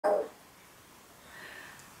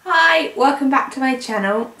Hi, welcome back to my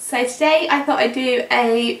channel. So today I thought I'd do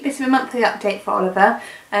a bit of a monthly update for Oliver.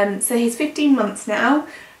 So he's 15 months now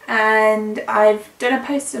and I've done a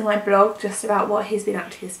post on my blog just about what he's been up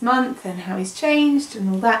to this month and how he's changed and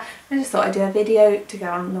all that. I just thought I'd do a video to go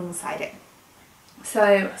on alongside it.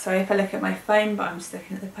 So sorry if I look at my phone, but I'm just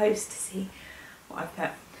looking at the post to see what I've put.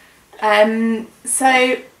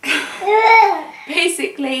 So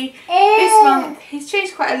basically this month he's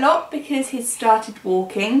changed quite a lot because he's started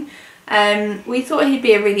walking. We thought he'd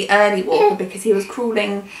be a really early walker because he was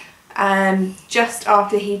crawling just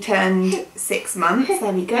after he turned 6 months.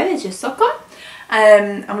 There we go, there's your sock on.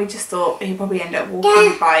 And we just thought he'd probably end up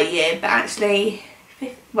walking by a year, but actually,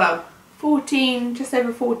 well, 14, just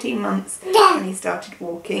over 14 months when he started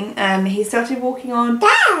walking. He started walking on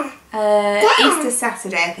Easter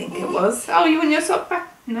Saturday, I think it was. Oh, you want your sock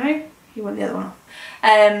back? No, you want the other one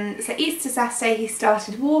off. So Easter Saturday he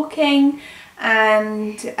started walking,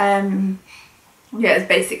 and yeah, it's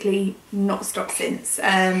basically not stopped since.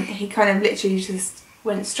 He kind of literally just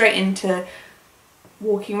went straight into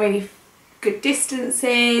walking really good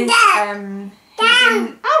distances. Oh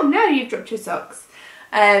no, you've dropped your socks.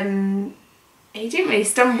 He didn't really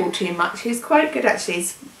stumble too much. He was quite good actually.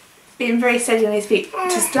 He's been very steady on his feet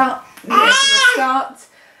to start.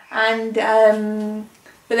 And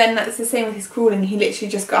but then that's the same with his crawling. He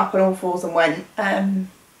literally just got up on all fours and went.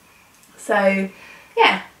 So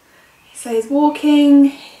yeah. So he's walking.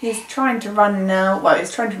 He's trying to run now. Well,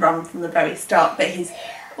 he's trying to run from the very start, but he's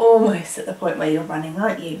almost at the point where you're running,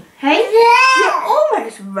 aren't you? Hey, you're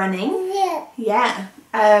almost running. Yeah.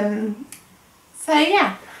 So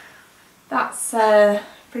yeah, that's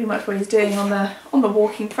pretty much what he's doing on the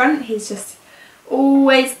walking front. He's just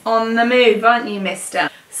always on the move, aren't you, mister?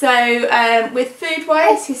 So with food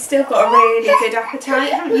wise, he's still got a really good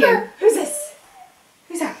appetite, haven't you? Who's this?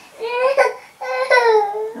 Who's that?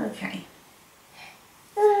 Okay.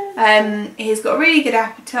 He's got a really good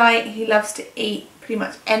appetite. He loves to eat pretty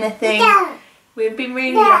much anything. We've been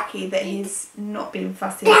really lucky that he's not been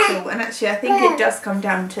fussy at all, and actually I think it does come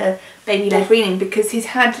down to baby-led weaning because he's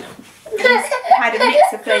had a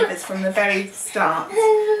mix of flavours from the very start.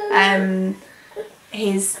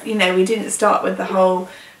 You know, we didn't start with the whole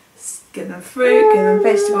give them fruit, give them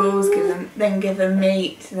vegetables, give them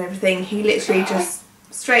meat and everything. He literally just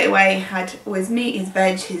straight away had all his meat, his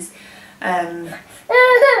veg, his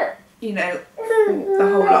you know, the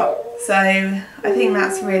whole lot. So I think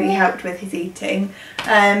that's really helped with his eating.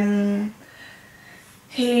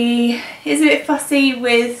 He is a bit fussy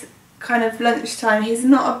with kind of lunchtime. He's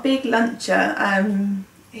not a big luncher.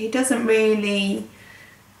 He doesn't really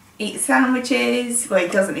eat sandwiches. Well, he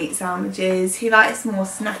doesn't eat sandwiches. He likes more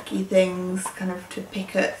snacky things, kind of to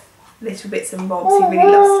pick at little bits and bobs. He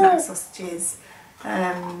really loves snack sausages,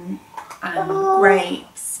 and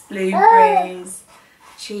grapes, blueberries,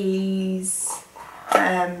 cheese.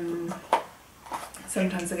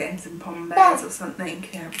 Sometimes I get him some pom bears or something,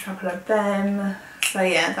 you know, a couple of them. So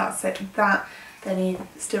yeah, that's it with that. Then he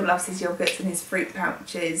still loves his yogurts and his fruit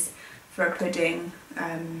pouches for a pudding.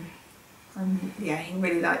 Yeah, he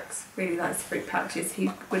really likes fruit pouches. He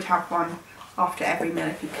would have one after every meal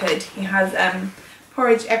if he could. He has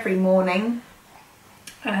porridge every morning.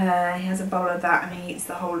 He has a bowl of that and he eats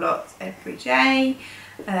the whole lot every day.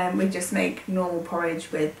 We just make normal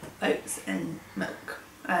porridge with oats and milk.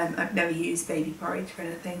 I've never used baby porridge for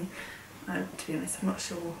anything. To be honest, I'm not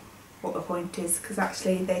sure what the point is because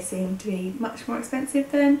actually they seem to be much more expensive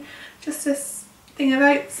than just a thing of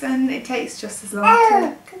oats, and it takes just as long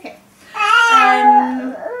to cook it.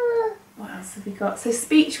 What else have we got? So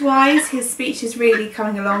speech wise, his speech is really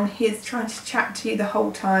coming along. He's trying to chat to you the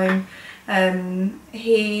whole time.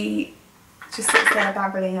 He just sits there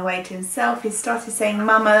babbling away to himself. He's started saying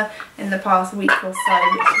mama in the past week or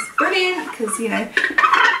so, which is brilliant because, you know,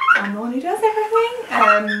 I'm the one who does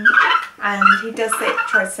everything. And he does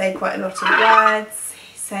try to say quite a lot of words.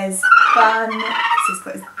 He says bun because he's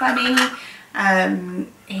got his bunny.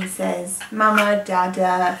 He says mama,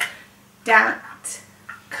 dada, dat,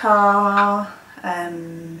 car.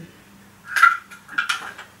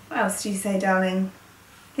 What else do you say, darling?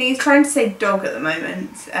 I think he's trying to say dog at the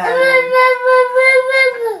moment.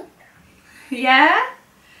 Yeah.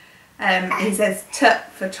 He says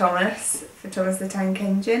tut for Thomas the Tank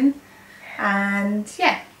Engine. And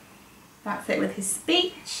yeah, that's it with his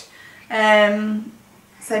speech.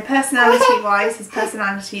 So personality wise, his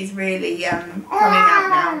personality is really coming out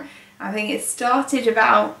now. I think it started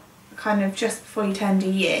about kind of just before he turned a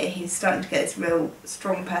year. He's starting to get this real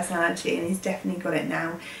strong personality, and he's definitely got it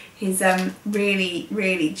now. He's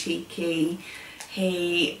really cheeky.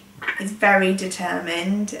 He He's very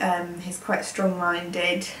determined. He's quite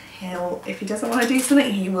strong-minded. If he doesn't want to do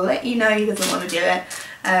something, he will let you know he doesn't want to do it.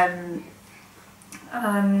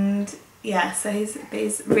 And yeah, so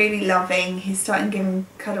he's really loving. He's starting giving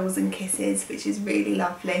cuddles and kisses, which is really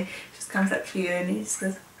lovely. Just comes up to you and he just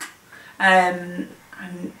goes, and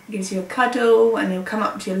gives you a cuddle, and he'll come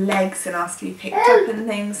up to your legs and ask to be picked up and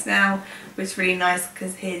things now, which is really nice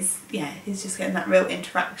because he's just getting that real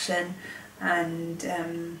interaction and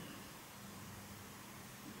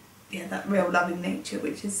yeah, that real loving nature,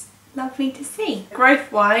 which is lovely to see.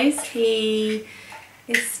 Growth wise, he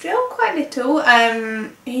is still quite little.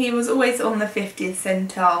 He was always on the 50th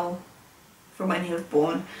centile from when he was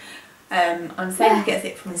born. I'm saying he gets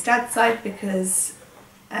it from his dad's side because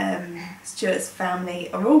Stuart's family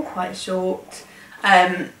are all quite short,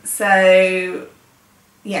 so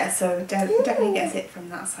yeah, so definitely gets it from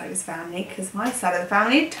that side of his family, because my side of the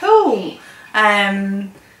family are tall.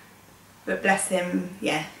 But bless him,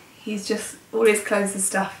 yeah, he's just, all his clothes and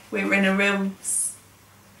stuff, we were in a real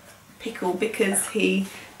pickle because he's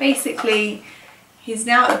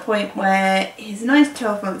now at the point where his 9 to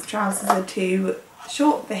 12 month trousers are too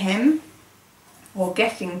short for him, or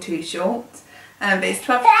getting too short. But his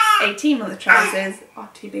 12 to 18 month trousers are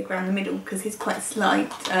too big around the middle because he's quite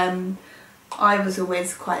slight. I was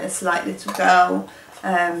always quite a slight little girl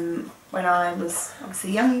when I was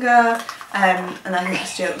obviously younger, and I think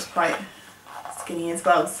Stuart was quite skinny as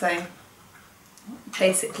well. So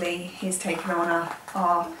basically he's taken on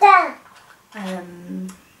our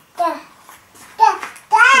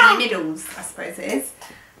skinny middles, I suppose it is.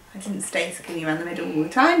 I didn't stay skinny around the middle all the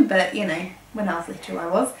time, but you know, when I was little I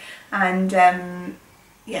was. And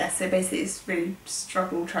yeah, so basically it's really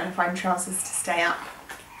struggled trying to find trousers to stay up.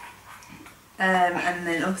 And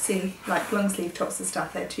then obviously like long sleeve tops and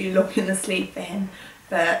stuff, they're too long in the sleeve for him,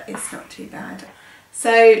 but it's not too bad.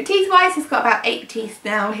 So teeth wise, he's got about 8 teeth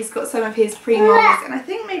now. He's got some of his premolars, and I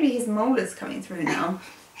think maybe his molars coming through now.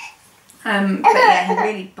 But yeah, he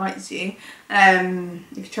really bites you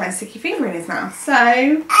if you try and stick your finger in his mouth. So,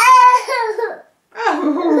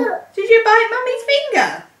 oh, did you bite Mummy's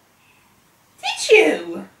finger? Did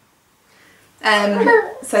you?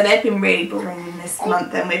 So they've been really boring in this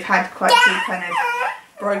month, and we've had quite a few kind of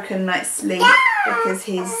broken night's sleep because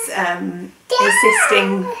he's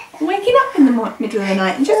insisting waking up in the middle of the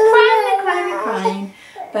night and just crying.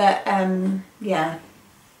 But yeah,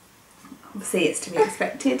 obviously it's to be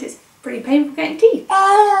expected. It's pretty painful getting teeth,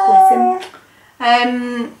 bless him.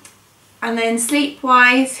 And then sleep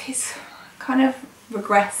wise, he's kind of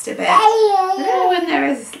regressed a bit. I don't know when there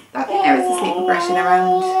is, I think there is a sleep regression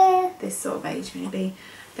around this sort of age maybe,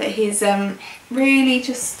 but he's really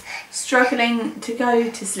just struggling to go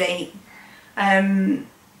to sleep.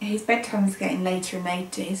 His bedtime's getting later and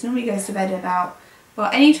later. He normally goes to bed about, well,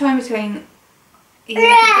 any time between, he's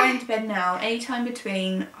going to bed now, any time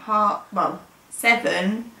between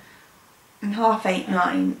 7 and 8:30,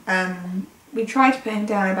 9. We try to put him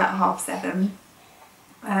down about 7:30,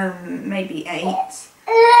 maybe 8.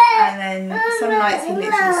 And then some nights he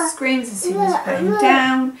literally screams as soon as you put him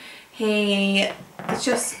down. He is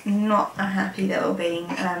just not a happy little being,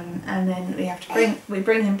 and then we have to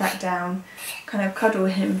bring him back down, kind of cuddle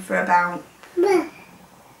him for about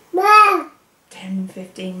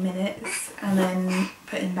 10-15 minutes, and then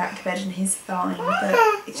put him back to bed and he's fine. But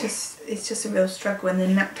it's just a real struggle, and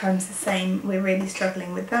then nap time's the same. We're really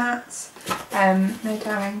struggling with that. No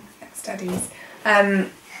darling, studies.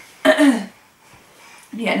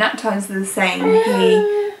 Yeah, nap times are the same.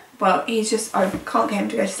 He's just, I can't get him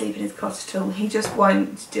to go to sleep in his cot at all. He just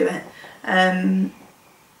won't do it.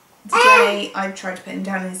 Today I tried to put him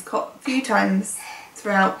down in his cot a few times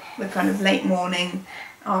throughout the kind of late morning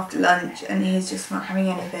after lunch, and he's just not having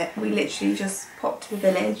any of it. We literally just popped to the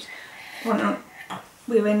village.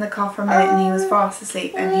 We were in the car for a minute and he was fast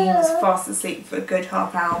asleep, and he was fast asleep for a good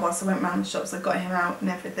half hour whilst I went round the shops. I got him out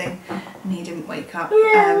and everything, and he didn't wake up.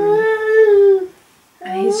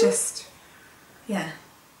 And he's just, yeah,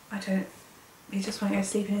 he just won't go to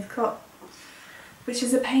sleep in his cot, which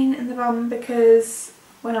is a pain in the bum because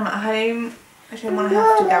when I'm at home I don't want to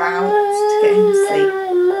have to go out to get him to sleep.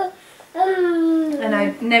 And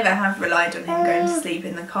I never have relied on him going to sleep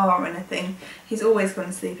in the car or anything. He's always gone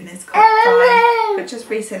to sleep in his cot fine, but just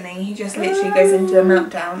recently he just literally goes into a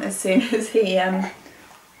meltdown as soon as he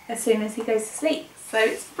goes to sleep. So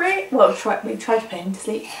it's pretty, well, we try to put him to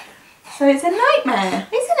sleep. So it's a nightmare,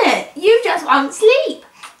 isn't it? You just won't sleep,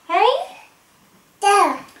 hey?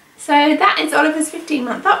 Yeah. So that is Oliver's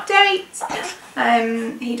 15-month update.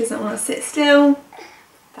 He doesn't want to sit still.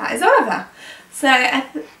 That is Oliver. So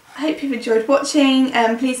I hope you've enjoyed watching.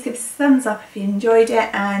 Please give us a thumbs up if you enjoyed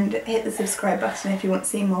it and hit the subscribe button if you want to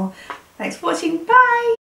see more. Thanks for watching.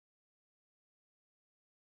 Bye!